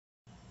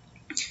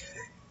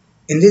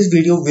In this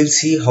video, we'll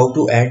see how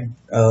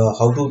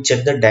to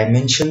check the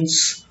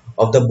dimensions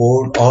of the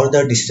board or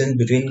the distance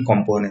between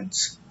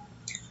components.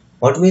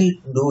 What we'll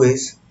do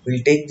is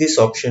we'll take this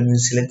option, we'll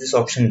select this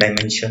option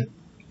dimension,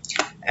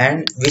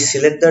 and we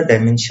select the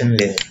dimension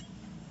layer.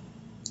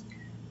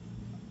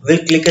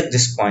 We'll click at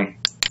this point.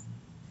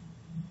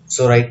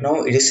 So right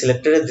now it is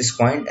selected at this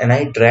point, and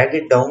I drag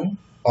it down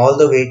all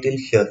the way till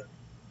here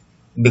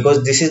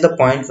because this is the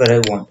point where I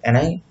want, and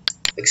I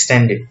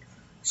extend it.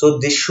 So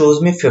this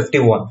shows me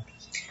 51.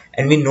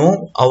 And we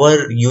know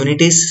our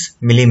unit is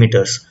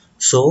millimeters,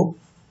 so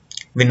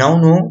we now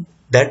know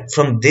that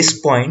from this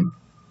point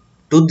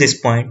to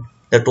this point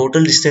the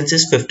total distance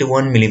is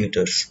 51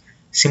 millimeters.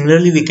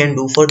 Similarly, we can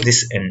do for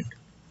this end,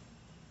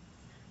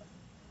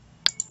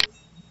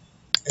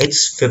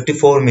 it's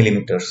 54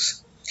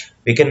 millimeters.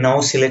 We can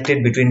now select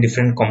it between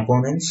different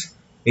components.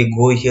 We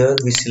go here,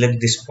 we select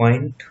this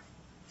point,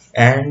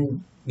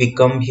 and we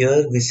come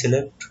here, we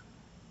select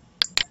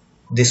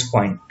this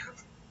point.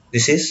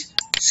 This is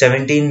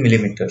 17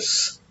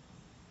 millimeters.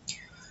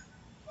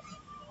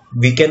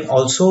 We can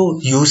also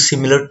use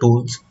similar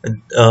tools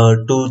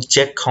to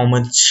check how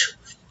much.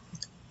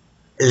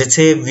 Let's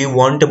say we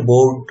want a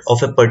board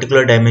of a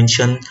particular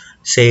dimension,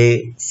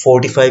 say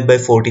 45 by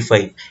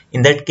 45.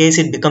 In that case,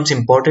 it becomes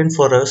important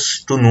for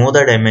us to know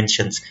the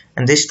dimensions,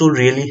 and this tool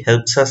really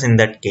helps us in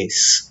that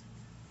case.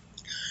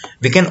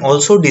 We can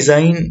also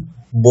design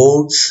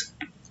boards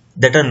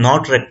that are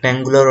not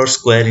rectangular or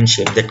square in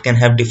shape, that can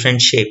have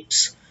different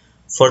shapes.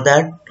 For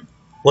that,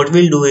 what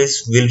we'll do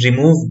is we'll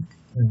remove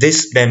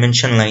this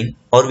dimension line,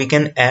 or we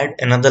can add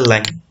another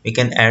line. We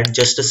can add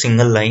just a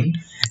single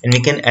line, and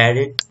we can add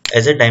it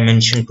as a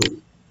dimension tool,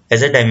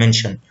 as a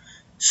dimension.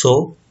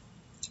 So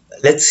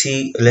let's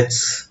see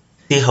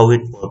how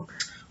it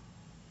works.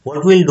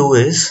 What we'll do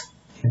is,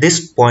 at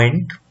this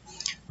point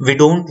we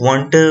don't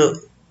want a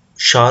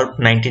sharp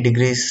 90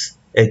 degrees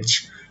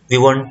edge, we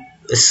want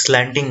a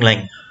slanting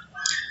line.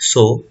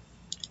 So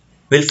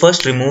we'll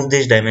first remove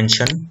this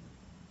dimension.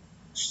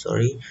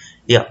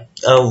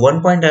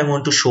 One point I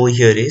want to show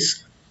here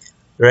is,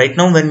 right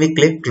now when we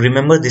click,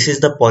 remember this is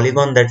the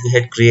polygon that we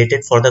had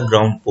created for the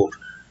ground port.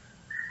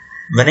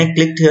 When I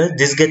clicked here,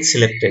 this gets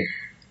selected.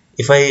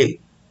 If I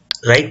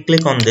right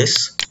click on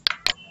this,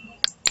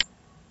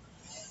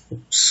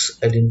 oops,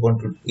 I didn't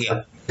want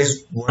to,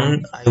 this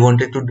one I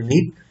wanted to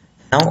delete.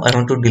 Now I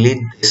want to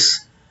delete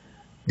this.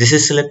 This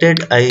is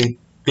selected. I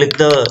click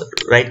the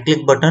right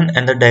click button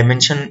and the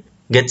dimension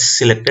gets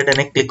selected, and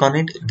I click on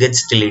it, it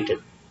gets deleted.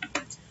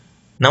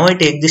 Now I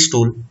take this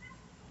tool.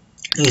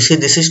 You see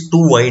this is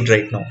too wide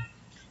right now.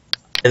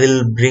 I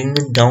will bring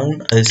it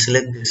down. I will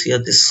select this. Yeah,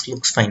 this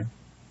looks fine.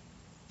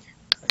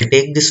 I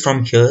take this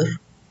from here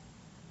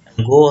and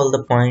go all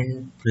the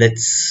point,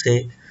 let's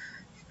say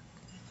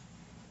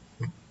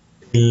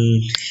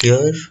till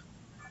here.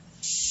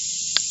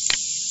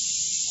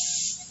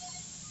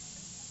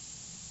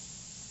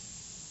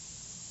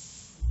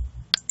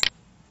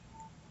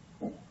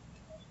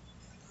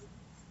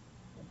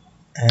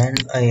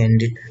 And I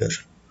end it here.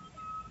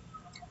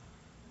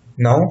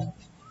 Now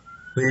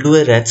we'll do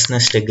a rat's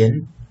nest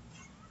again.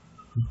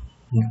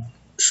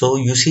 So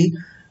you see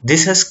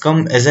this has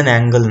come as an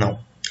angle now,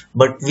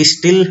 but we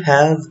still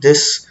have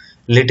this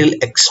little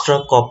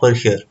extra copper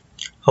here.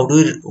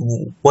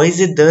 Why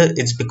is it there?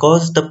 It's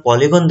because the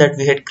polygon that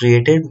we had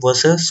created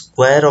was a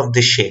square of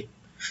this shape.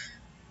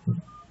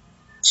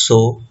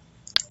 So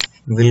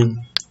we'll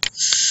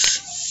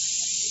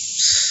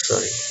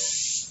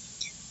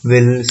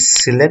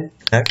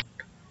select that.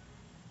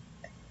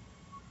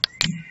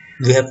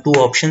 We have two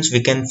options.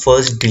 We can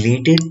first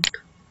delete it.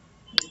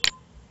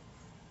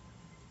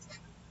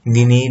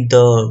 We need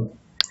the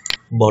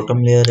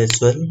bottom layer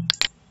as well.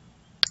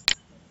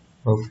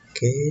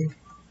 Okay,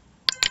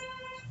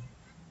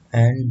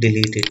 and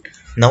delete it.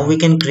 Now we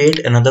can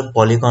create another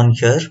polygon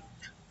here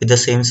with the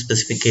same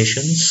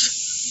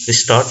specifications. We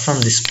start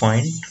from this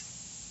point.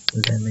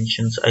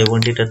 Dimensions, I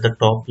want it at the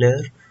top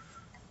layer.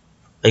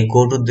 I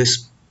go to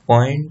this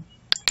point.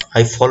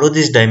 I follow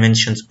these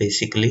dimensions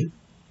basically.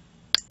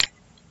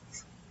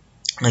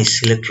 I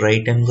select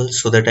right angle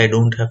so that I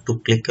don't have to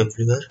click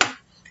everywhere,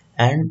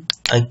 and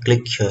I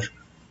click here.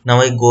 Now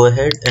I go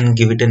ahead and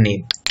give it a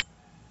name.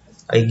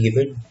 I give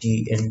it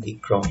GND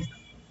ground.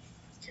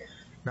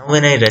 Now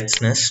when I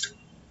rat's nest,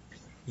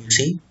 you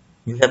see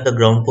we have the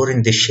ground port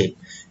in this shape.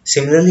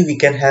 Similarly, we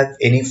can have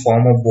any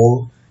form of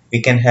board.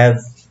 We can have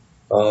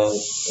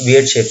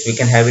weird shapes. We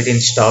can have it in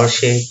star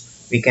shape,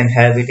 we can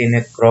have it in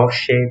a cross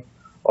shape,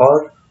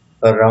 or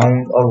a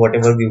round, or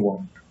whatever we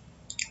want.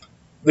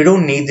 We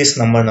don't need this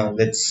number now.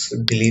 Let's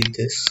delete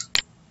this.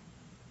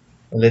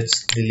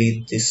 Let's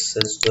delete this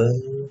as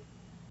well,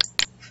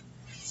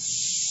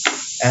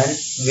 and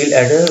we'll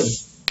add a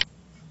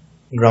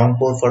ground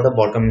port for the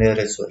bottom layer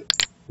as well.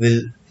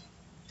 We'll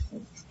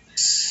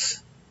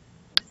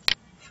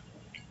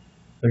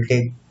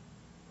take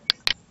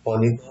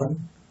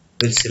polygon,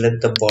 we'll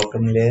select the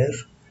bottom layer,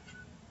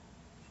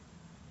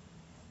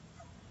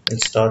 we'll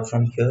start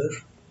from here,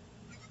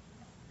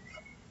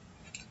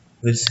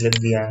 we'll select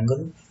the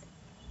angle,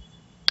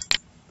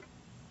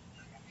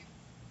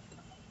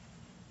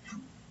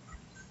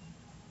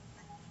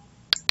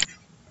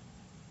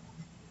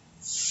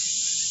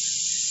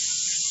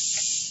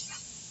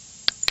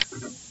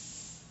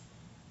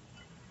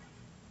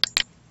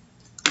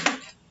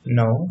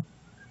 Now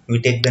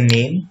we take the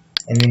name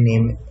and we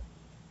name it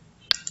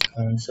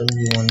cancel.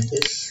 We want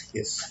this,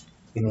 yes,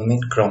 we name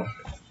it ground.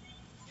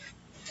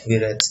 We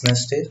red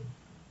snatched it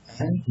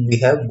and we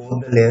have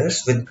both the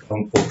layers with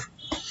ground pore.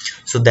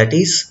 So that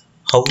is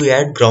how we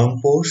add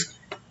ground pores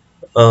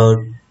uh,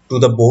 to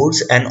the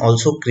boards and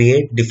also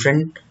create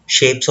different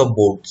shapes of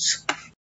boards.